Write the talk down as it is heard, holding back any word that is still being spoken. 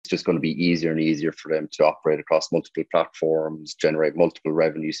just going to be easier and easier for them to operate across multiple platforms, generate multiple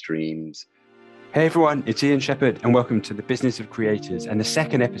revenue streams. Hey everyone, it's Ian Shepherd and welcome to the Business of Creators and the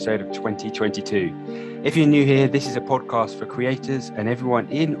second episode of 2022. If you're new here, this is a podcast for creators and everyone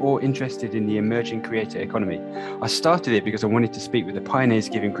in or interested in the emerging creator economy. I started it because I wanted to speak with the pioneers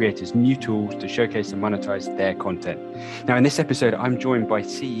giving creators new tools to showcase and monetize their content. Now in this episode, I'm joined by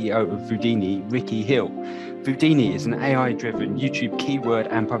CEO of Vudini, Ricky Hill. Vudini is an AI-driven YouTube keyword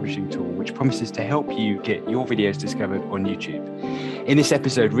and publishing tool which promises to help you get your videos discovered on YouTube. In this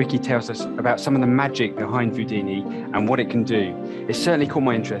episode, Ricky tells us about some of the magic behind Vudini and what it can do. It certainly caught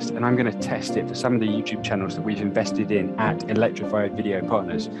my interest and I'm going to test it for some of the YouTube channels that we've invested in at Electrified Video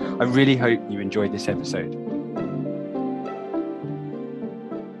Partners. I really hope you enjoyed this episode.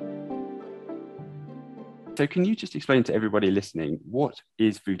 So can you just explain to everybody listening, what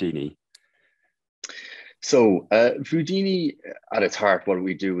is Vudini? So Vudini, at its heart, what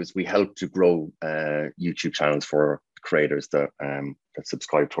we do is we help to grow YouTube channels for creators that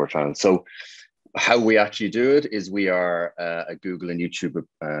subscribe to our channel. So how we actually do it is we are a Google and YouTube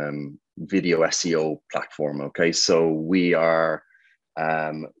video SEO platform. Okay, so we are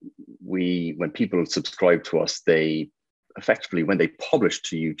when people subscribe to us, they effectively, when they publish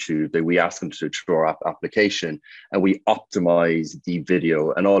to YouTube, we ask them to through our application, and we optimize the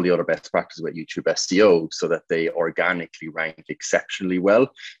video and all the other best practices with YouTube SEO so that they organically rank exceptionally well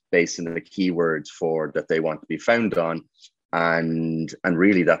based on the keywords for that they want to be found on. And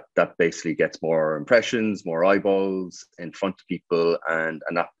really that basically gets more impressions, more eyeballs in front of people, and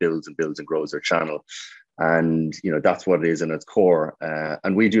that builds and grows their channel. And that's what it is in its core.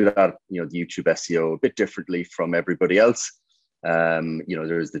 And we do that, the YouTube SEO a bit differently from everybody else.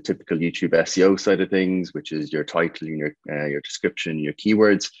 There's the typical YouTube SEO side of things, which is your title and your description, your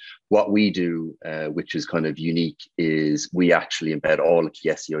keywords. What we do, which is kind of unique, is we actually embed all the key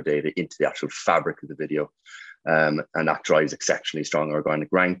SEO data into the actual fabric of the video. And that drives exceptionally strong organic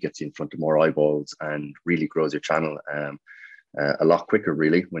rank, gets you in front of more eyeballs, and really grows your channel a lot quicker,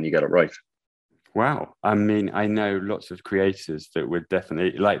 really, when you get it right. Wow. I mean, I know lots of creators that would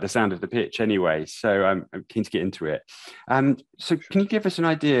definitely like the sound of the pitch anyway. So I'm keen to get into it. So can you give us an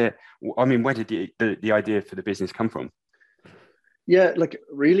idea? I mean, where did the idea for the business come from? Yeah,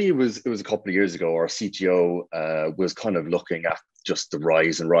 really it was a couple of years ago. Our CTO was kind of looking at just the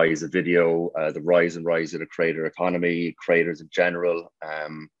rise and rise of video, the rise and rise of the creator economy, creators in general.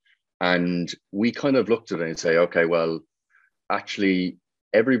 And we kind of looked at it and say, okay, well, actually,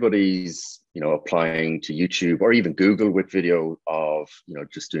 everybody's applying to YouTube or even Google with video of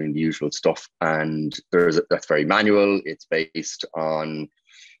just doing the usual stuff, and that's very manual. It's based on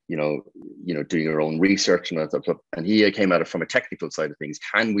doing your own research and that stuff. And he came at it from a technical side of things.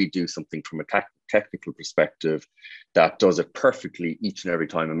 Can we do something from a technical perspective that does it perfectly each and every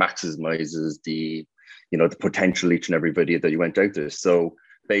time and maximizes the the potential each and every video that you went out there? So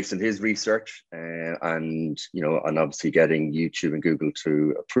based on his research and obviously getting YouTube and Google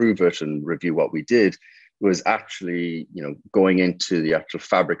to approve it and review what we did, was actually, going into the actual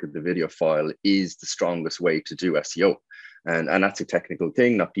fabric of the video file is the strongest way to do SEO. And that's a technical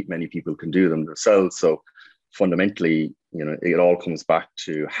thing. Not many people can do them themselves. So fundamentally, it all comes back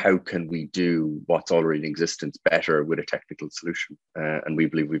to how can we do what's already in existence better with a technical solution. And we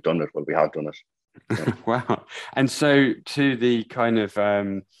believe we've done it. Well, we have done it. Yeah. Wow. And so to the kind of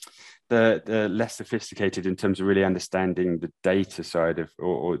the less sophisticated in terms of really understanding the data side of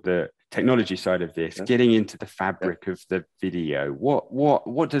or the technology side of this, getting into the fabric of the video,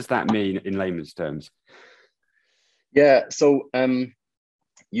 what does that mean in layman's terms? Yeah, so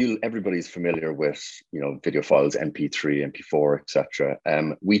everybody's familiar with video files, MP3, MP4, etc.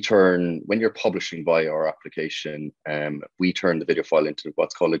 When you're publishing via our application, we turn the video file into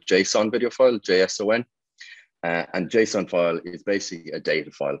what's called a JSON video file, JSON. And JSON file is basically a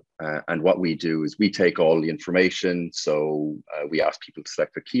data file. And what we do is we take all the information. So we ask people to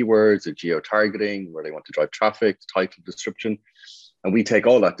select their keywords, their geo-targeting, where they want to drive traffic, title, description. And we take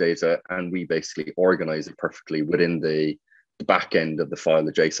all that data and we basically organize it perfectly within the back end of the file,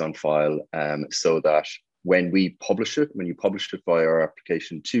 the JSON file, so that when you publish it via our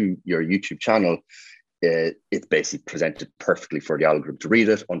application to your YouTube channel, it's basically presented perfectly for the algorithm to read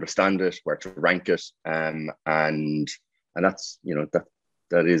it, understand it, where to rank it, and that's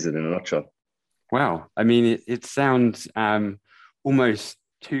that is it in a nutshell. Wow, I mean, it sounds almost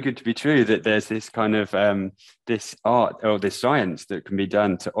too good to be true that there's this kind of this art or this science that can be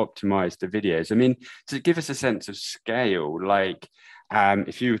done to optimize the videos. I mean, to give us a sense of scale,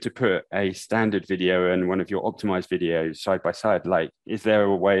 if you were to put a standard video and one of your optimized videos side by side, is there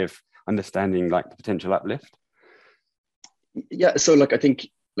a way of understanding the potential uplift? Yeah, so I think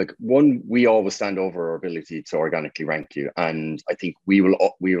like one, we always stand over our ability to organically rank you, and I think we will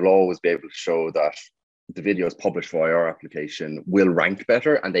always be able to show that the videos published via our application will rank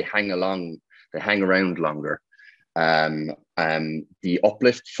better, and they hang around longer. The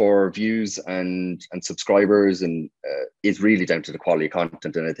uplift for views and subscribers and is really down to the quality of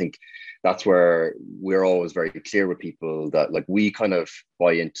content, and I think that's where we're always very clear with people that like we kind of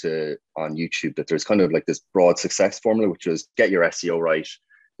buy into on YouTube that there's kind of like this broad success formula, which is get your SEO right.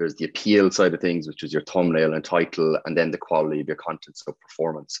 There's the appeal side of things, which is your thumbnail and title, and then the quality of your content, so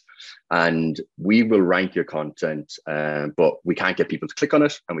performance. And we will rank your content, but we can't get people to click on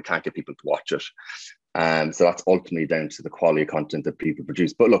it, and we can't get people to watch it. So that's ultimately down to the quality of content that people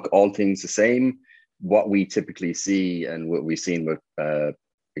produce. But look, all things the same, what we typically see and what we've seen with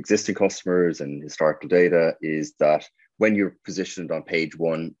existing customers and historical data is that when you're positioned on page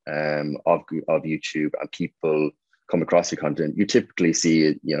one of YouTube and people come across your content, you typically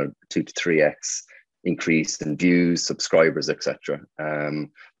see 2 to 3x increase in views, subscribers, etc.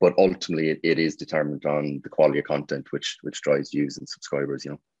 But ultimately, it is determined on the quality of content, which drives views and subscribers.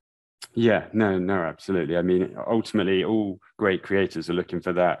 Yeah, no, absolutely. I mean, ultimately, all great creators are looking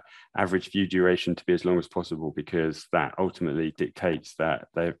for that average view duration to be as long as possible, because that ultimately dictates that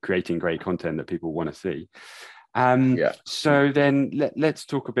they're creating great content that people want to see. So then let's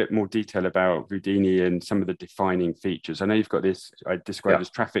talk a bit more detail about Vudini and some of the defining features. I know you've got this, I described as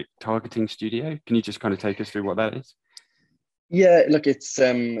traffic targeting studio. Can you just kind of take us through what that is? Yeah, look, it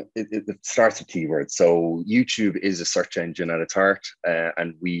starts with keywords. So YouTube is a search engine at its heart,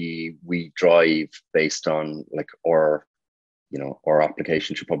 and we drive based on like our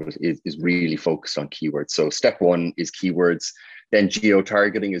application should probably is really focused on keywords. So step one is keywords. Then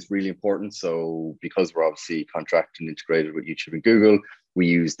geo-targeting is really important. So because we're obviously contracted and integrated with YouTube and Google, we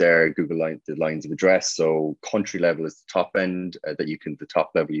use their the lines of address. So country level is the top end the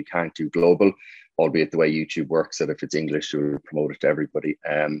top level you can't do global, albeit the way YouTube works that if it's English, you'll promote it to everybody.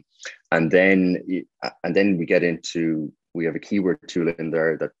 And then we have a keyword tool in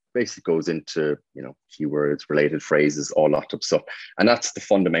there that basically goes into keywords, related phrases, all that type of stuff, and that's the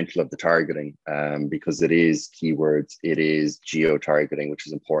fundamental of the targeting, because it is keywords, it is geo targeting, which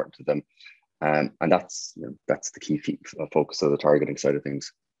is important to them, and that's the key focus of the targeting side of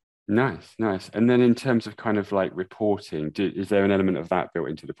things. Nice. And then in terms of kind of like reporting, is there an element of that built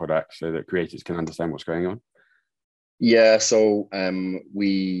into the product so that creators can understand what's going on? Yeah, so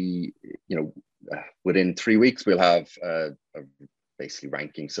we within 3 weeks we'll have a basically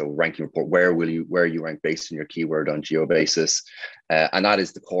ranking. So ranking report, where you rank based on your keyword on geo basis. And that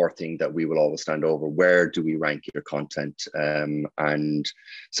is the core thing that we will always stand over. Where do we rank your content? And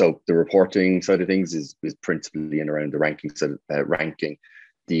so the reporting side of things is principally in around the ranking side, ranking.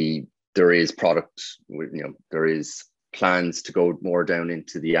 There is product, there is plans to go more down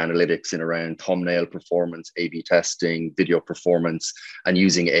into the analytics and around thumbnail performance, A/B testing, video performance, and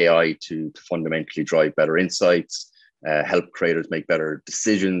using AI to fundamentally drive better insights, help creators make better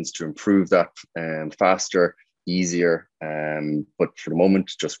decisions to improve that faster, easier. But for the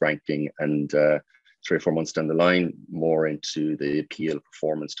moment, just ranking, and 3 or 4 months down the line, more into the appeal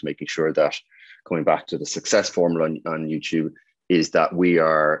performance, to making sure that, going back to the success formula on YouTube, is that we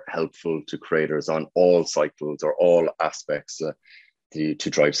are helpful to creators on all cycles or all aspects to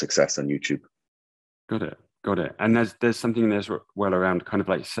drive success on YouTube. Got it. And there's something there's well around kind of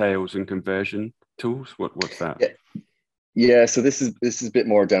like sales and conversion tools. What's that? Yeah, so this is a bit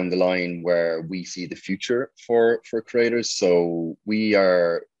more down the line where we see the future for creators. So we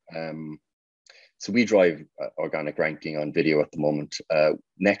are we drive organic ranking on video at the moment.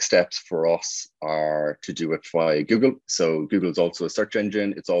 Next steps for us are to do it via Google. So Google's also a search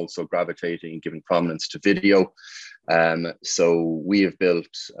engine. It's also gravitating, giving prominence to video. So we have built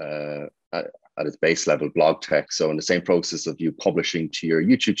at its base level blog tech. So in the same process of you publishing to your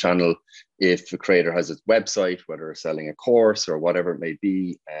YouTube channel, if a creator has its website, whether they're selling a course or whatever it may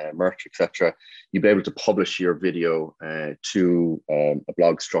be, merch, etc., you'll be able to publish your video to a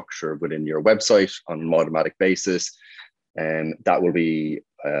blog structure within your website on an automatic basis. And that will be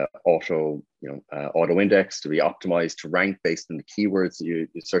auto indexed to be optimized to rank based on the keywords that you're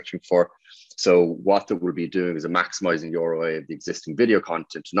searching for. So what that will be doing is maximizing the ROI of the existing video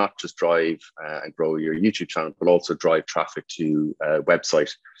content to not just drive and grow your YouTube channel, but also drive traffic to a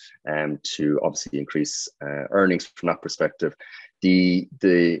website to obviously increase earnings from that perspective. The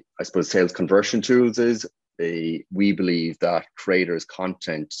I suppose sales conversion tools is we believe that creators'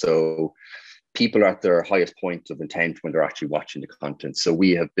 content, so people are at their highest point of intent when they're actually watching the content. So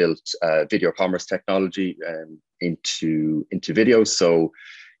we have built video commerce technology into videos. So,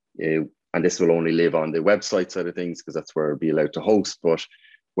 and this will only live on the website side of things because that's where it'll be allowed to host. But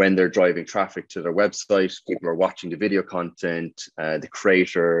when they're driving traffic to their website, people are watching the video content. The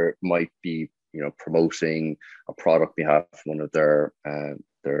creator might be, promoting a product on behalf of one of their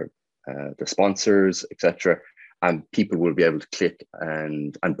sponsors, etc. And people will be able to click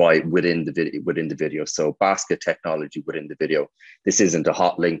and buy within the video. So basket technology within the video. This isn't a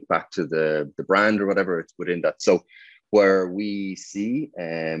hot link back to the brand or whatever. It's within that. So where we see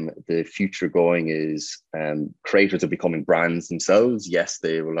the future going is creators are becoming brands themselves. Yes,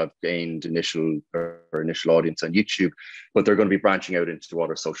 they will have gained initial audience on YouTube, but they're going to be branching out into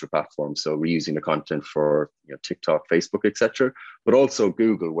other social platforms. So reusing the content for TikTok, Facebook, etc., but also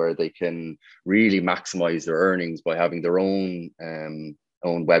Google, where they can really maximize their earnings by having their own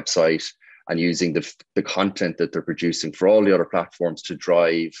website and using the content that they're producing for all the other platforms to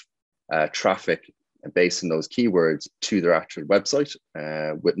drive traffic based on those keywords to their actual website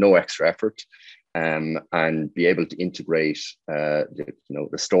with no extra effort, and be able to integrate the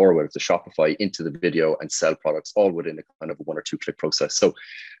store, whether it's a Shopify, into the video and sell products all within a kind of a 1 or 2 click process. So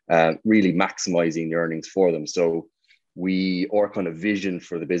really maximizing the earnings for them. So our kind of vision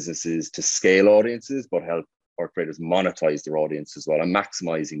for the business is to scale audiences, but help our creators monetize their audience as well, and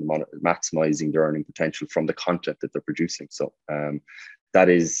maximizing their earning potential from the content that they're producing. So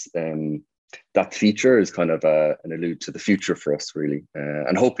that feature is kind of an allude to the future for us, really,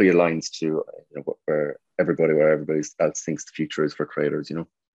 and hopefully aligns to where everybody else thinks the future is for creators.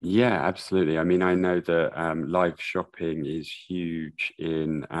 Yeah, absolutely. I mean, I know that live shopping is huge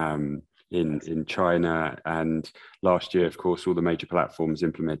in China, and last year, of course, all the major platforms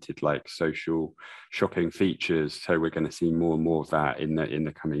implemented like social shopping features. So we're going to see more and more of that in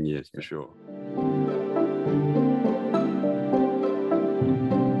the coming years for sure.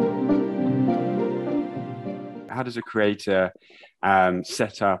 How does a creator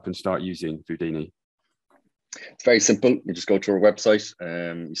set up and start using Vudini? It's very simple. You just go to our website.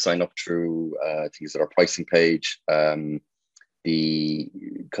 You sign up through things at our pricing page.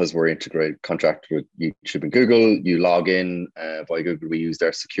 Because we're integrated contract with YouTube and Google, you log in via Google. We use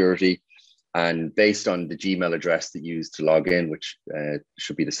their security, and based on the Gmail address that you use to log in, which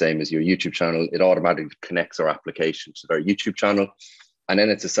should be the same as your YouTube channel, it automatically connects our application to their YouTube channel, and then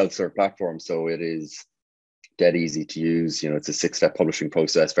it's a self-serve platform. So it is dead easy to use. It's a 6-step publishing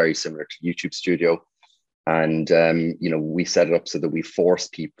process, very similar to YouTube Studio. And, we set it up so that we force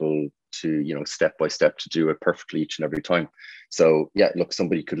people to, step by step to do it perfectly each and every time. So yeah, look,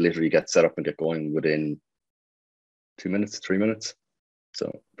 somebody could literally get set up and get going within 2 minutes, 3 minutes.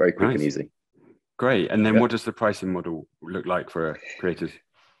 So very quick and easy. Great. And then what does the pricing model look like for creators?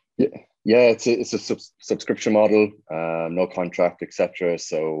 Yeah, it's a subscription model, no contract, etc.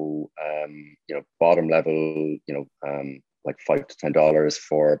 So bottom level, like $5 to $10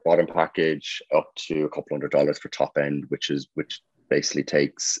 for bottom package, up to a couple $100 for top end, which basically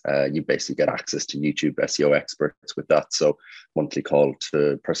takes you basically get access to YouTube SEO experts with that. So monthly call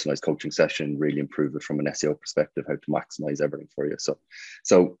to personalized coaching session, really improve it from an SEO perspective, how to maximize everything for you.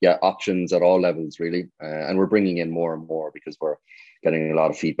 So yeah, options at all levels really, and we're bringing in more and more because we're getting a lot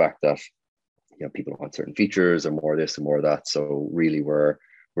of feedback that people want certain features or more of this and more of that. So really we're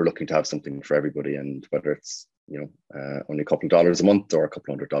looking to have something for everybody, and whether it's only a couple of dollars a month or a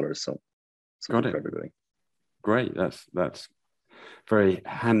couple $100, so got it for everybody. Great, that's very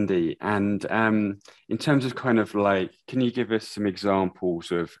handy. And in terms of kind of like, can you give us some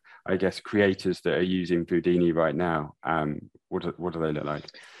examples of, I guess, creators that are using Vudini right now? What do they look like?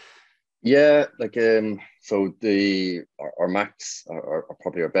 Yeah, like so our Max are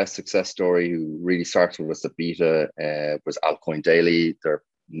probably our best success story, who really started with us at beta, was Altcoin Daily. They're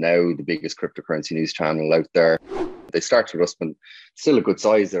now the biggest cryptocurrency news channel out there. They started with us when still a good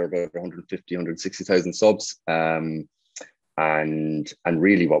size. They're about 150, 160,000 subs. And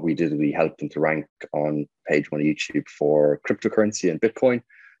really what we did, we helped them to rank on page 1 of YouTube for cryptocurrency and Bitcoin.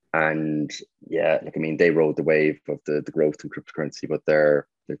 And yeah, they rode the wave of the growth in cryptocurrency, but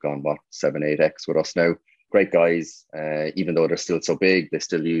they've gone 7-8x with us now. Great guys. Even though they're still so big, they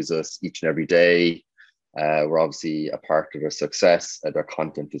still use us each and every day. We're obviously a part of their success. Their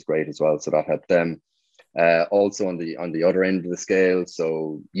content is great as well, so that helped them. Also on the other end of the scale,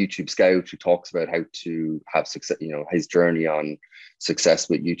 so YouTube Scout, who talks about how to have success, his journey on success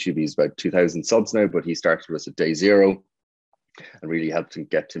with YouTube. He's about 2,000 subs now, but he started with us at day 0 and really helped him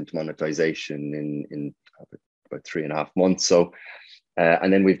get him to monetization in about 3.5 months. So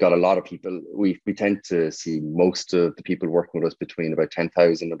and then we've got a lot of people. We tend to see most of the people working with us between about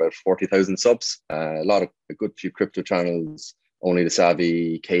 10,000 and about 40,000 subs. A good few crypto channels, Only the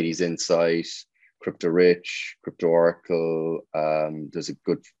Savvy, Katie's Insight, Crypto Rich, Crypto Oracle. There's a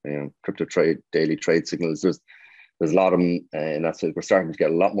good crypto trade, daily trade signals. there's a lot of them, and that's what we're starting to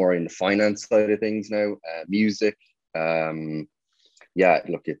get a lot more in the finance side of things now. Music, yeah,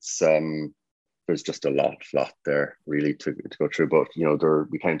 look, it's there's just a lot there really to go through. But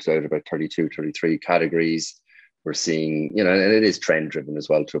we counted out about 32, 33 categories. We're seeing, and it is trend driven as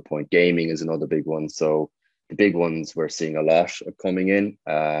well to a point. Gaming is another big one. So the big ones we're seeing a lot of coming in,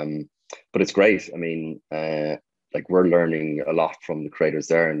 but it's great. I mean, like we're learning a lot from the creators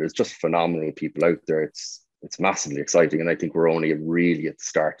there, and there's just phenomenal people out there. It's massively exciting, and I think we're only really at the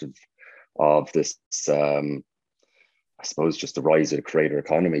start of this. I suppose just the rise of the creator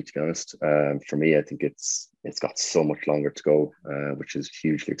economy. To be honest, for me, I think it's got so much longer to go, which is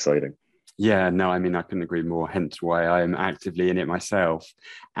hugely exciting. Yeah, no, I mean, I couldn't agree more, hence why I'm actively in it myself.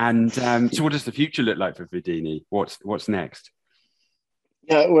 And so what does the future look like for Vudini? What's next?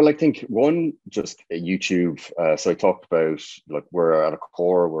 Yeah, well, I think one, just YouTube. So I talked about, like, we're at a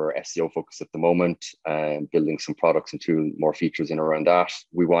core, we're SEO focused at the moment, and building some products and more features in around that.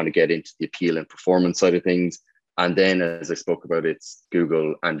 We want to get into the appeal and performance side of things. And then, as I spoke about, it's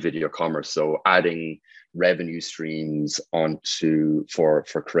Google and video commerce. So adding revenue streams onto for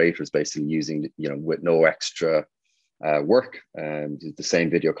creators, basically using, with no extra work, the same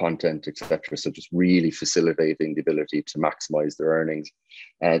video content, etc. So just really facilitating the ability to maximize their earnings.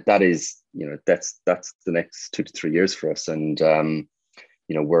 That is, that's the next 2 to 3 years for us. And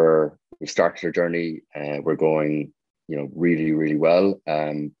we've started our journey. We're going, really, really well.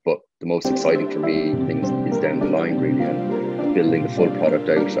 But the most exciting for me things is down the line, really, and building the full product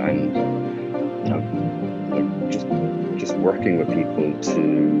out, and just working with people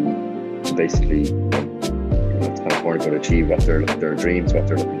to basically, it's kind of corny, but achieve what their dreams, what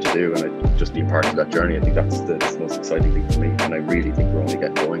they're looking to do, and just be part of that journey. I think that's the most exciting thing for me, and I really think we're only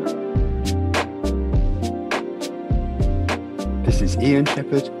getting going. This is Ian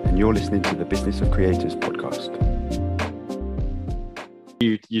Shepherd, and you're listening to the Business of Creators podcast.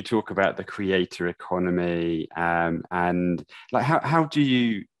 You talk about the creator economy, and like how do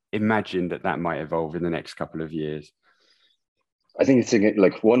you imagine that might evolve in the next couple of years? I think it's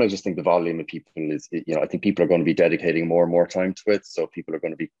like, one, I just think the volume of people is, I think people are going to be dedicating more and more time to it. So people are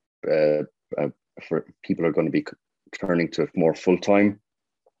going to be turning to it more full time,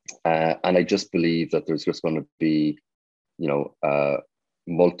 and I just believe that there's just going to be,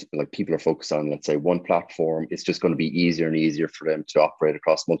 people are focused on, let's say, one platform. It's just going to be easier and easier for them to operate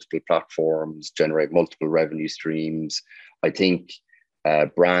across multiple platforms, generate multiple revenue streams. I think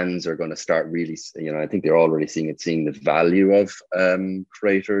brands are going to start really, I think they're already seeing the value of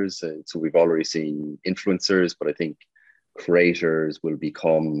creators. So we've already seen influencers, but I think creators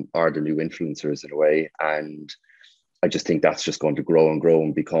are the new influencers in a way. And I just think that's just going to grow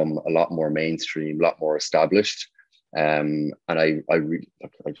and become a lot more mainstream, a lot more established. And I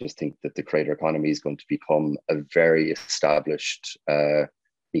just think that the creator economy is going to become a very established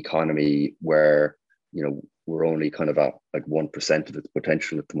economy where, we're only kind of at like 1% of its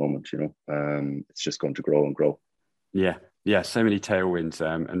potential at the moment. It's just going to grow and grow. Yeah, so many tailwinds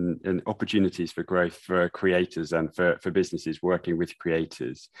and opportunities for growth for creators and for businesses working with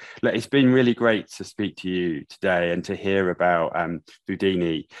creators. Look, it's been really great to speak to you today and to hear about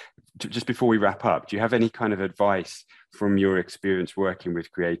Vudini. Just before we wrap up, do you have any kind of advice from your experience working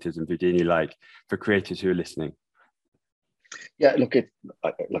with creators and Vudini, like for creators who are listening? Yeah, look,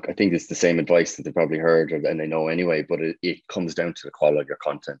 I think it's the same advice that they've probably heard and they know anyway, but it comes down to the quality of your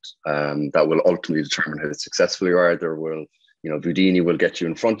content. That will ultimately determine how successful you are. Vudini will get you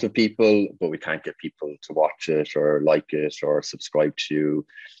in front of people, but we can't get people to watch it or like it or subscribe to you.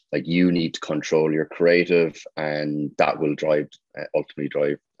 Like, you need to control your creative, and that will ultimately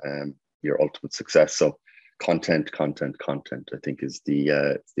drive your ultimate success. So content, I think is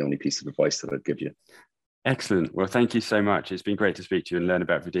the only piece of advice that I'd give you. Excellent. Well, thank you so much. It's been great to speak to you and learn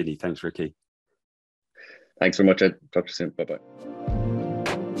about Vudini. Thanks, Ricky. Thanks very much, Ed. Talk to you soon. Bye-bye.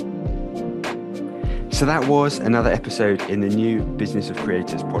 So that was another episode in the new Business of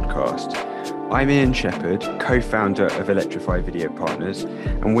Creators podcast. I'm Ian Shepherd, co-founder of Electrify Video Partners,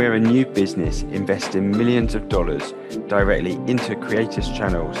 and we're a new business investing millions of dollars directly into creators'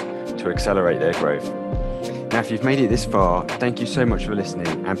 channels to accelerate their growth. Now, if you've made it this far, thank you so much for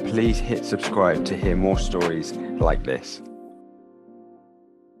listening, and please hit subscribe to hear more stories like this.